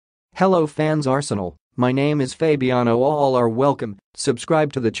Hello fans Arsenal, my name is Fabiano, all are welcome.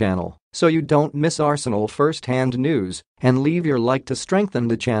 Subscribe to the channel so you don't miss Arsenal first-hand news and leave your like to strengthen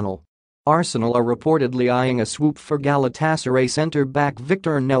the channel. Arsenal are reportedly eyeing a swoop for Galatasaray centre-back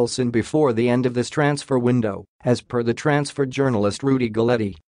Victor Nelson before the end of this transfer window, as per the transfer journalist Rudy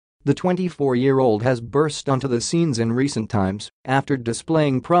Galletti. The 24-year-old has burst onto the scenes in recent times after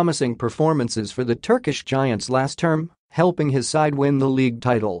displaying promising performances for the Turkish Giants last term, helping his side win the league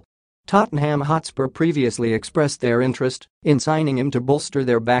title. Tottenham Hotspur previously expressed their interest in signing him to bolster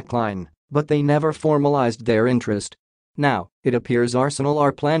their backline, but they never formalized their interest. Now, it appears Arsenal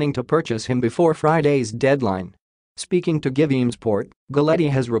are planning to purchase him before Friday's deadline. Speaking to Givimsport,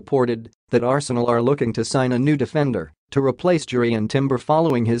 Galletti has reported that Arsenal are looking to sign a new defender to replace Jurrien Timber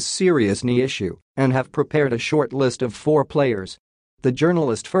following his serious knee issue and have prepared a short list of 4 players. The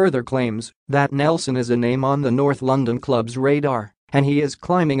journalist further claims that Nelson is a name on the North London club's radar and he is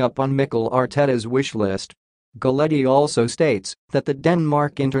climbing up on Mikel Arteta's wish list. Galletti also states that the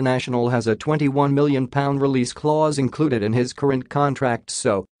Denmark international has a £21 million release clause included in his current contract,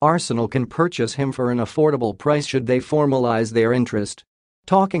 so Arsenal can purchase him for an affordable price should they formalise their interest.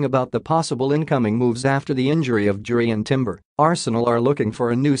 Talking about the possible incoming moves after the injury of Jurrien Timber, Arsenal are looking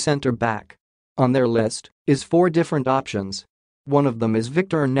for a new centre-back. On their list is 4 different options. One of them is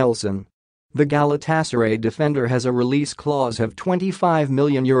Victor Nelson. The Galatasaray defender has a release clause of €25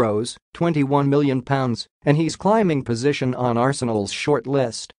 million, £21 million, and he's climbing position on Arsenal's short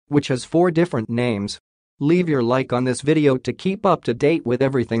list, which has 4 different names. Leave your like on this video to keep up to date with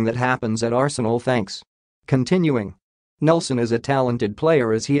everything that happens at Arsenal. Thanks. Continuing. Nelson is a talented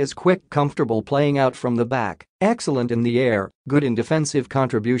player as he is quick, comfortable playing out from the back, excellent in the air, good in defensive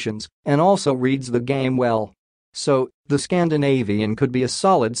contributions, and also reads the game well. So, the Scandinavian could be a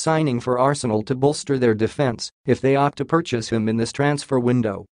solid signing for Arsenal to bolster their defense if they opt to purchase him in this transfer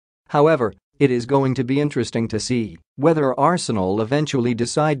window. However, it is going to be interesting to see whether Arsenal eventually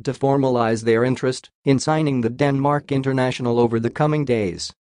decide to formalize their interest in signing the Denmark international over the coming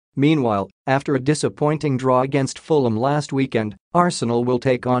days. Meanwhile, after a disappointing draw against Fulham last weekend, Arsenal will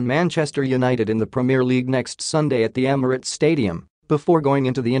take on Manchester United in the Premier League next Sunday at the Emirates Stadium before going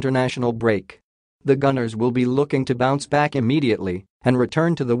into the international break. The Gunners will be looking to bounce back immediately and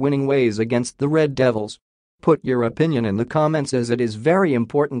return to the winning ways against the Red Devils. Put your opinion in the comments as it is very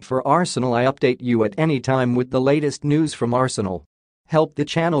important for Arsenal. I update you at any time with the latest news from Arsenal. Help the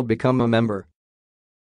channel become a member